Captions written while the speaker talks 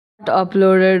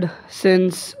Uploaded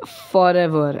since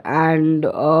forever, and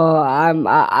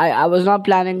I was not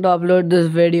planning to upload this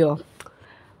video,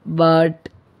 but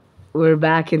we're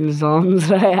back in Zombs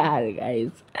Royale,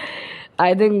 guys.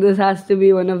 I think this has to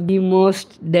be one of the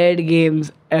most dead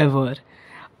games ever.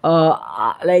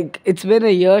 Like it's been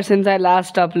a year since I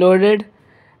last uploaded,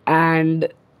 and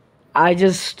I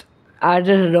just I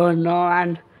just don't know.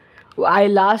 And I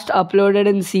last uploaded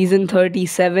in season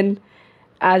 37.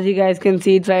 As you guys can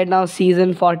see, it's right now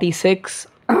season 46.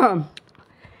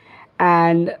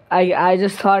 And I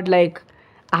just thought like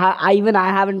I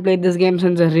haven't played this game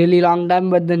since a really long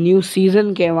time, but the new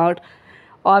season came out.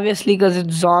 Obviously, because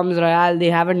it's Zombs Royale,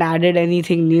 they haven't added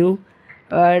anything new.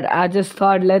 But I just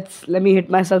thought let me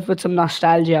hit myself with some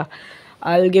nostalgia.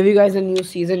 I'll give you guys a new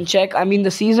season check. I mean,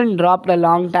 the season dropped a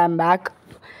long time back,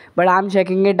 but I'm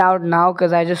checking it out now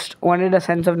because I just wanted a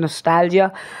sense of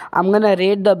nostalgia. I'm gonna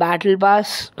rate the battle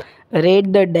pass,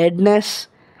 rate the deadness,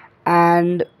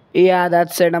 and yeah,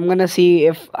 that's it. I'm gonna see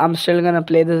if I'm still gonna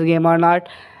play this game or not,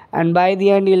 and by the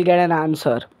end you'll get an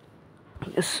answer.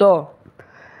 So,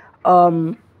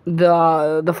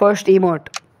 the first emote,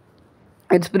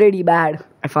 it's pretty bad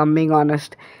if I'm being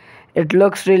honest. It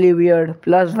looks really weird.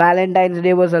 Plus, Valentine's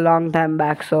Day was a long time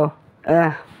back, so.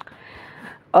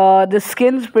 The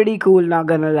skin's pretty cool, not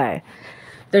gonna lie.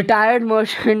 The Tired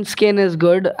Merchant skin is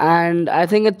good, and I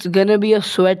think it's gonna be a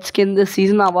sweat skin this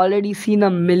season. I've already seen a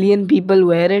million people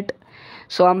wear it,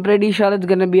 so I'm pretty sure it's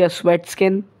gonna be a sweat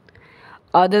skin.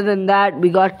 Other than that, we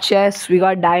got chests, we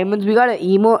got diamonds, we got an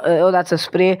emo. Oh, that's a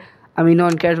spray. I mean, no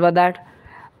one cares about that.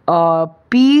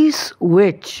 Peace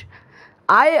Witch.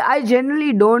 I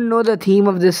generally don't know the theme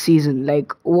of this season.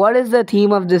 Like, what is the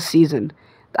theme of this season?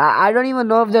 I don't even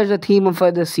know if there's a theme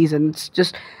for this season. It's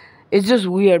just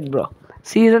weird, bro.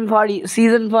 Season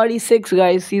 46,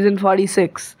 guys. Season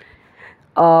 46.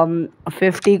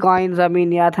 50 coins. I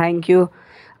mean, yeah, thank you.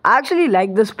 I actually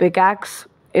like this pickaxe.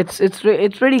 It's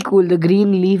pretty cool. The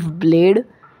green leaf blade,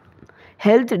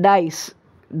 health dice.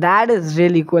 That is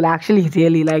really cool. I actually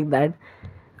really like that.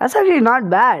 That's actually not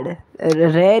bad. A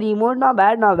rare emote, not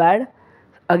bad, not bad.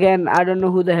 Again, I don't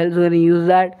know who the hell's gonna use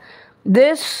that.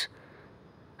 This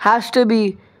has to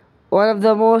be one of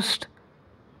the most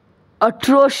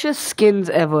atrocious skins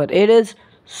ever. It is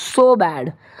so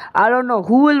bad. I don't know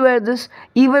who will wear this.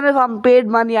 Even if I'm paid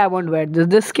money, I won't wear this.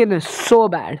 This skin is so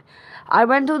bad. I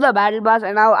went through the battle pass,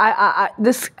 and now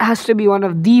this has to be one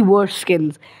of the worst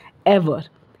skins ever.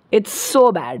 It's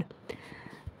so bad.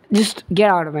 Just get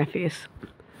out of my face.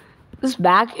 This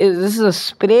is a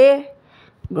spray.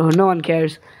 Bro, no one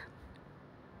cares.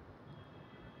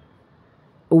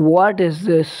 What is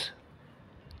this?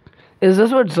 Is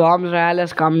this what Zombs Royale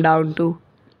has come down to?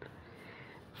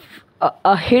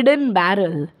 A hidden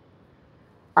barrel.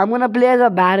 I'm gonna play as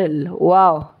a barrel.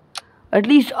 Wow. At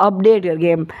least update your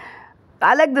game.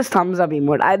 I like this thumbs up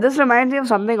emote. This reminds me of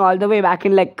something all the way back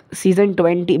in like season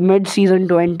 20, mid-season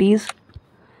 20s.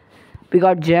 We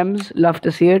got gems. Love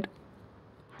to see it.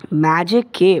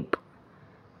 Magic cape.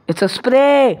 It's a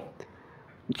spray.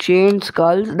 Chained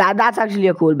skulls. That's actually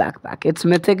a cool backpack. It's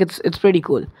mythic. It's pretty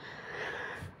cool.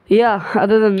 Yeah.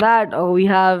 Other than that, we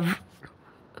have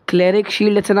cleric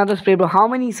shield. It's another spray, bro. How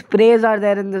many sprays are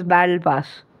there in this battle pass?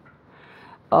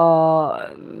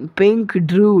 Pink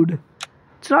druid.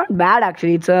 It's not bad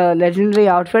actually. It's a legendary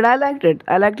outfit. I liked it.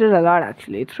 I liked it a lot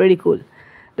actually. It's pretty cool.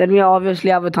 Then we obviously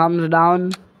have a thumbs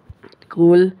down.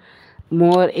 Cool.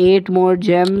 8 more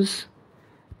gems.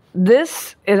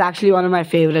 This is actually one of my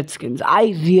favorite skins.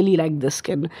 I really like this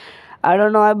skin. I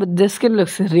don't know why, but this skin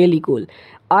looks really cool.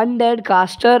 Undead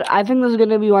Caster. I think this is going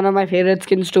to be one of my favorite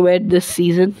skins to wear this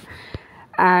season.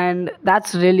 And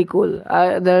that's really cool.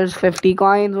 There's 50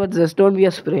 coins. What's this? Don't be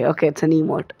a spray. Okay, it's an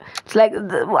emote. It's like,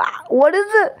 what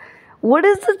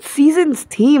is the season's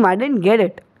theme? I didn't get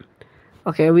it.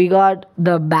 Okay, we got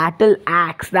the battle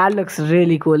axe. That looks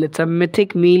really cool. It's a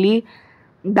mythic melee.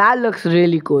 That looks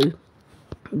really cool.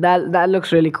 That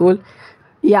looks really cool.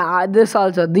 Yeah, this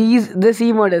also. This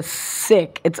emote is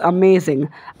sick. It's amazing.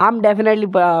 I'm definitely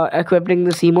equipping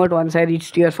this emote once I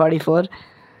reach tier 44.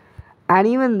 And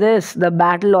even this, the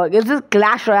battle orc. Is this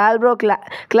Clash Royale, bro?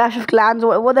 Clash of Clans?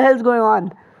 What the hell's going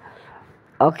on?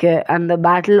 Okay, and the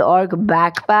battle orc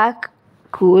backpack.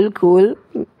 Cool, cool.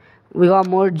 We got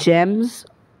more gems.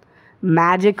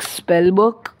 Magic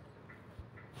spellbook.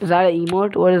 Is that an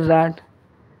emote? What is that?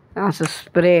 That's a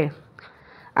spray.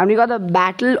 And we got the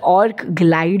battle orc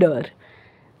glider.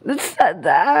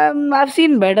 I've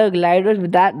seen better gliders,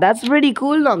 but that's pretty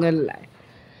cool, not gonna lie.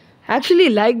 Actually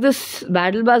like this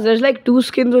battle pass. There's like 2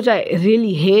 skins which I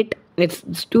really hate.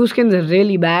 It's 2 skins are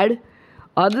really bad.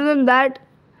 Other than that,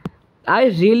 I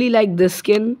really like this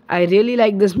skin. I really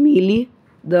like this melee,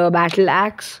 the battle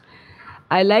axe.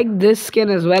 I like this skin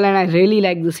as well, and I really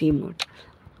like this emote.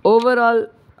 Overall,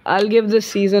 I'll give this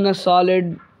season a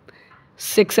solid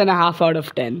 6.5 out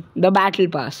of 10. The battle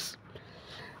pass.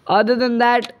 Other than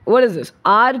that, what is this?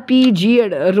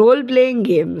 RPG role playing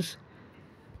games.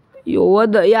 Yo,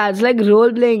 what the? Yeah, it's like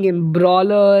role playing game,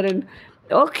 brawler, and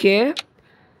okay.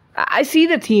 I see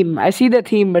the theme. I see the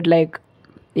theme, but like,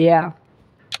 yeah,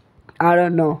 I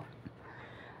don't know.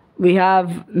 We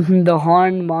have the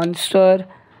horn monster.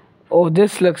 Oh,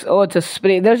 this looks. Oh, it's a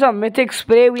spray. There's a mythic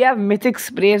spray. We have mythic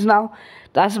sprays now.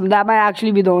 That might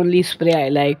actually be the only spray I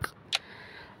like.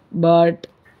 But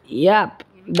yeah,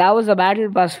 that was a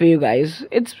battle pass for you guys.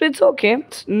 It's okay.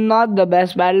 It's not the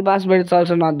best battle pass, but it's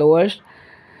also not the worst.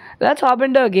 Let's hop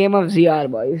into a game of ZR,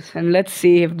 boys, and let's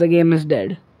see if the game is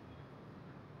dead.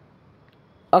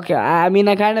 Okay, I mean,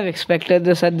 I kind of expected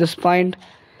this at this point.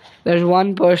 There's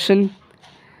one person,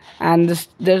 and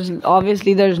there's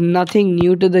nothing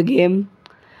new to the game.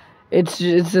 It's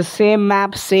the same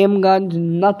map, same guns,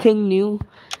 nothing new.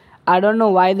 I don't know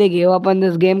why they gave up on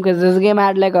this game, because this game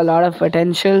had like a lot of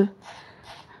potential.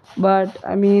 But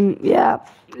I mean, yeah,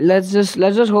 let's just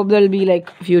hope there'll be like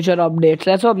future updates.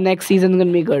 Let's hope next season's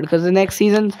gonna be good, because the next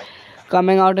season's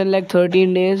coming out in like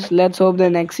 13 days. Let's hope the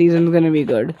next season's gonna be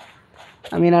good.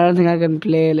 I mean, I don't think I can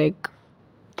play like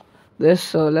this,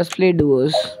 so let's play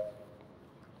duos.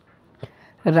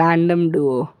 Random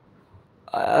duo.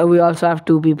 We also have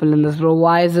 2 people in this, bro.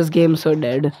 Why is this game so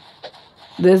dead?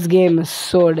 This game is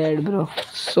so dead, bro.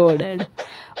 So dead.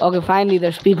 Okay, finally,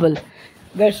 there's people.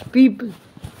 There's people.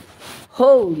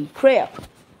 Holy crap.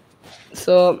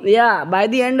 So yeah, by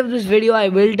the end of this video, I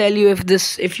will tell you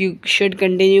if you should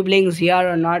continue playing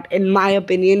ZR or not. In my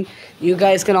opinion, you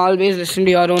guys can always listen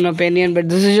to your own opinion, but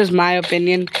this is just my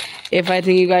opinion. If I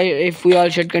think if we all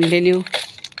should continue,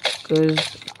 because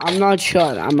I'm not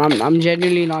sure. I'm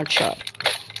genuinely not sure.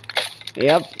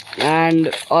 Yep.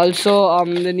 And also,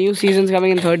 the new season's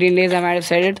coming in 13 days. I might have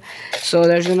said it, so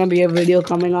there's gonna be a video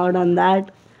coming out on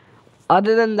that.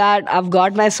 Other than that, I've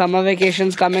got my summer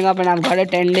vacations coming up, and I've got a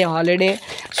 10-day holiday,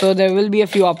 so there will be a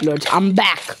few uploads. I'm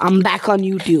back on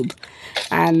YouTube,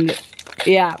 and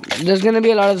yeah, there's gonna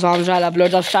be a lot of Zomstyle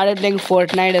uploads. I've started playing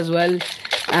Fortnite as well.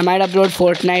 I might upload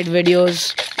Fortnite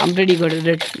videos. I'm pretty good at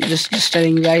it, just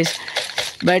telling you guys.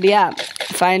 But yeah,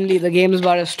 finally the game is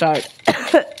about to start.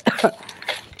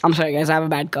 I'm sorry guys, I have a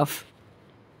bad cough.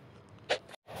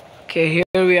 Okay,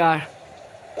 here we are.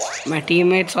 My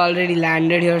teammate's already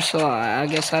landed here, so I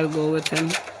guess I'll go with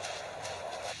him.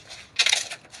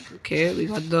 Okay, we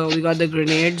got the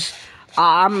grenades.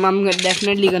 I'm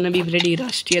definitely gonna be pretty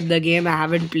rusty at the game. I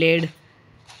haven't played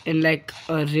in like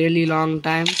a really long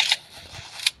time.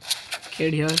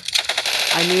 Kid here.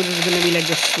 I knew this was gonna be like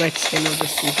the sweat skin of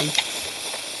this season.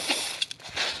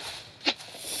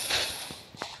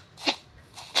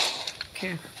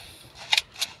 Okay.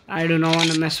 I do not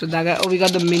want to mess with that guy. Oh, we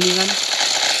got the minigun.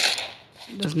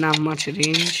 Doesn't have much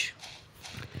range.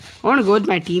 I want to go with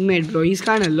my teammate, bro. He's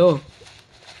kind of low.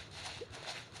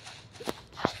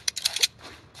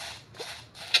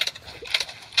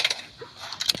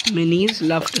 Minis,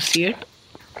 love to see it.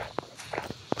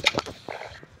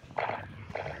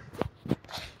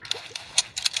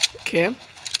 Okay.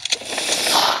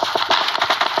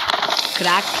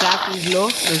 Crack is low.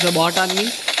 There's a bot on me.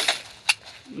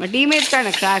 My teammate's kind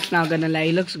of cracked now, gonna lie.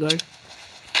 He looks good.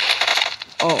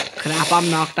 Oh, crap. I'm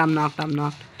knocked. Come on,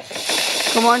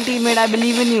 teammate. I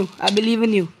believe in you.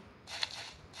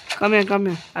 Come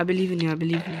here. I believe in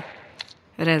you.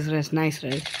 Res. Nice,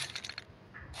 res.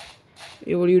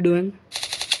 Hey, what are you doing?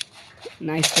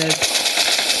 Nice,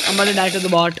 res. I'm about to die to the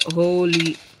bot.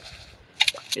 Holy.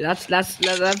 That's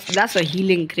a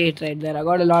healing crate right there. I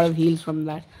got a lot of heals from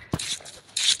that.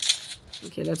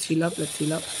 Okay, let's heal up.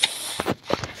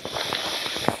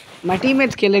 My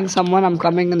teammate's killing someone. I'm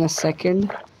coming in a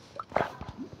second.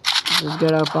 Let's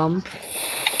get our pump.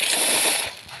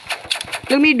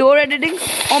 Kill me, door editing.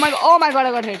 Oh my god,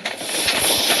 I got hit.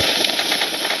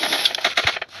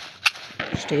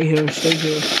 Stay here.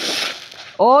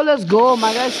 Oh, let's go.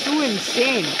 My guy's too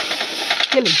insane.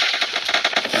 Kill him.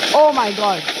 Oh my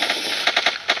god.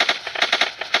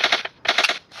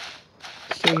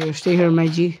 Stay here, my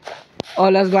G. Oh,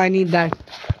 let's go. I need that.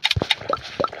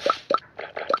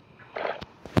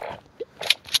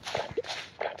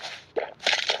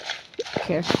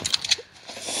 Okay.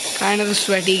 Kind of a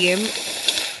sweaty game.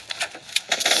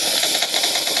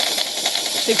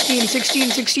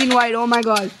 16 wide. Oh my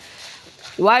god.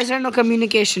 Why is there no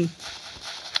communication?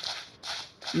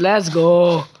 Let's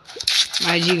go.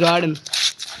 My G got him.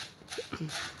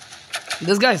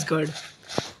 This guy's good.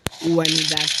 Ooh, I need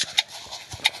that.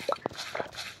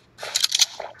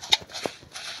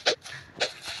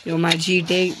 Yo, my G,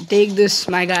 take this,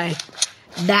 my guy.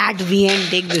 That VN,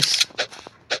 take this.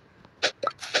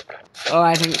 Oh,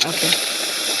 I think, okay.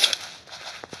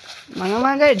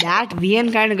 My guy, that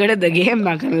VN kind of good at the game,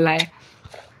 not gonna lie.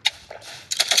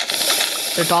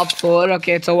 The top 4,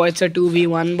 okay, so it's a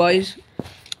 2v1, boys.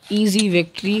 Easy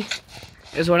victory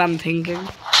is what I'm thinking.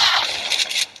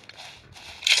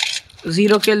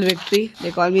 0 kill victory.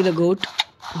 They call me the GOAT.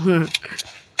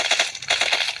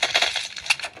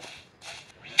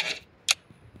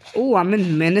 Oh, I'm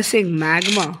in menacing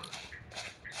magma.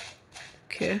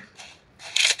 Okay.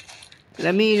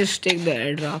 Let me just take the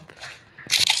airdrop.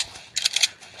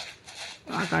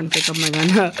 I can't pick up my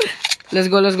gun. Let's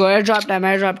go.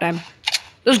 Airdrop time.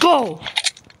 Let's go!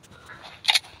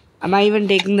 Am I even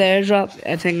taking the airdrop?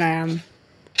 I think I am.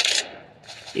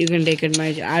 You can take it, my...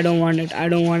 I don't want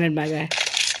it, my guy.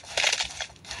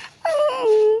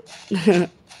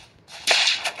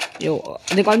 Yo,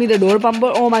 they call me the door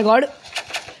pumper. Oh my god.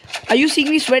 Are you seeing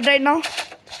me sweat right now?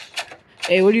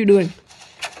 Hey, what are you doing?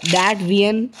 That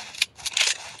VN.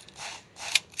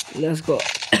 Let's go.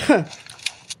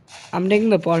 I'm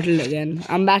taking the portal again.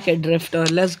 I'm back at Drifter.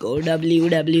 Let's go.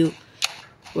 WW.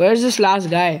 Where's this last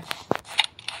guy?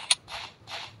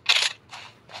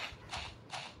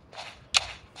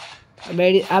 I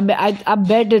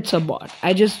bet it's a bot.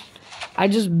 I just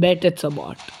bet it's a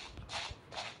bot.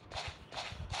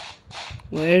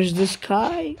 Where's this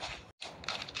guy?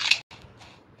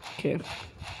 Okay.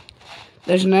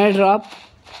 There's an airdrop.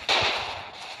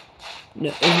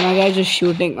 Is my guy just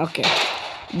shooting? Okay.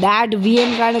 That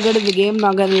VN kind of good at the game,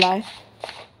 not gonna lie.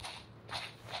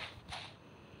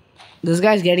 This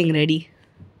guy's getting ready.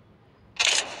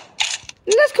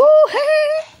 Let's go! Hey!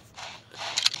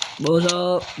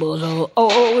 Bozo.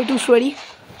 Oh, we're too sweaty.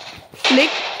 Flick.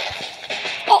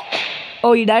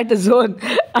 Oh, he died to zone.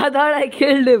 I thought I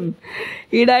killed him.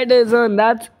 He died to zone.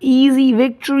 That's easy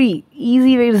victory.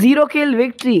 0 kill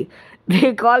victory.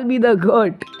 They call me the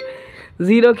GOAT.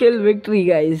 0 kill victory,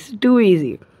 guys. Too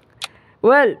easy.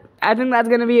 Well, I think that's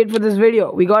gonna be it for this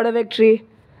video. We got a victory.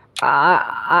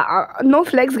 No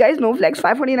flex, guys. No flex.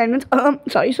 549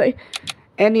 minutes. Sorry.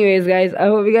 Anyways, guys, I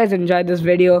hope you guys enjoyed this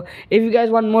video. If you guys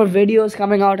want more videos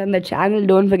coming out on the channel,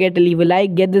 don't forget to leave a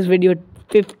like. Get this video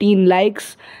 15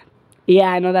 likes.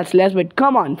 Yeah, I know that's less, but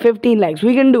come on, 15 likes.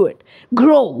 We can do it.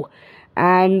 Grow.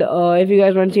 And if you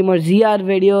guys want to see more ZR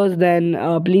videos, then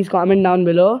please comment down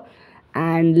below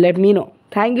and let me know.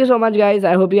 Thank you so much, guys.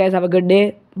 I hope you guys have a good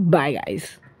day. Bye,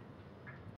 guys.